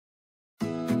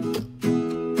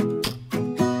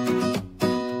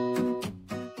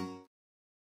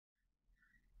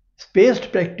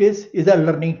spaced practice is a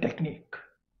learning technique.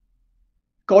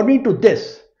 According to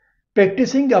this,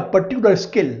 practicing a particular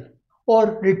skill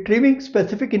or retrieving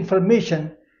specific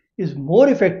information is more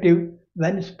effective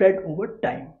when spread over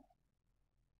time.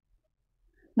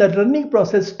 The learning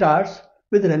process starts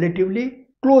with relatively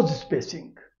close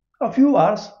spacing, a few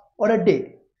hours or a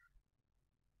day.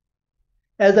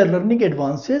 As the learning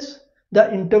advances,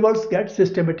 the intervals get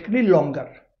systematically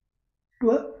longer,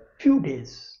 to a few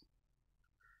days.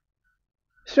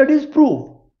 Studies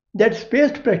prove that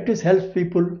spaced practice helps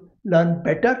people learn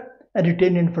better and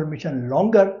retain information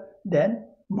longer than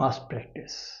mass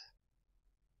practice.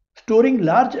 Storing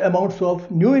large amounts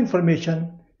of new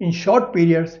information in short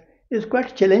periods is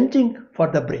quite challenging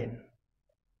for the brain.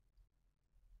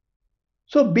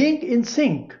 So, being in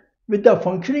sync with the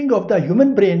functioning of the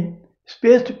human brain,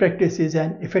 spaced practice is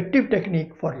an effective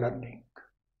technique for learning.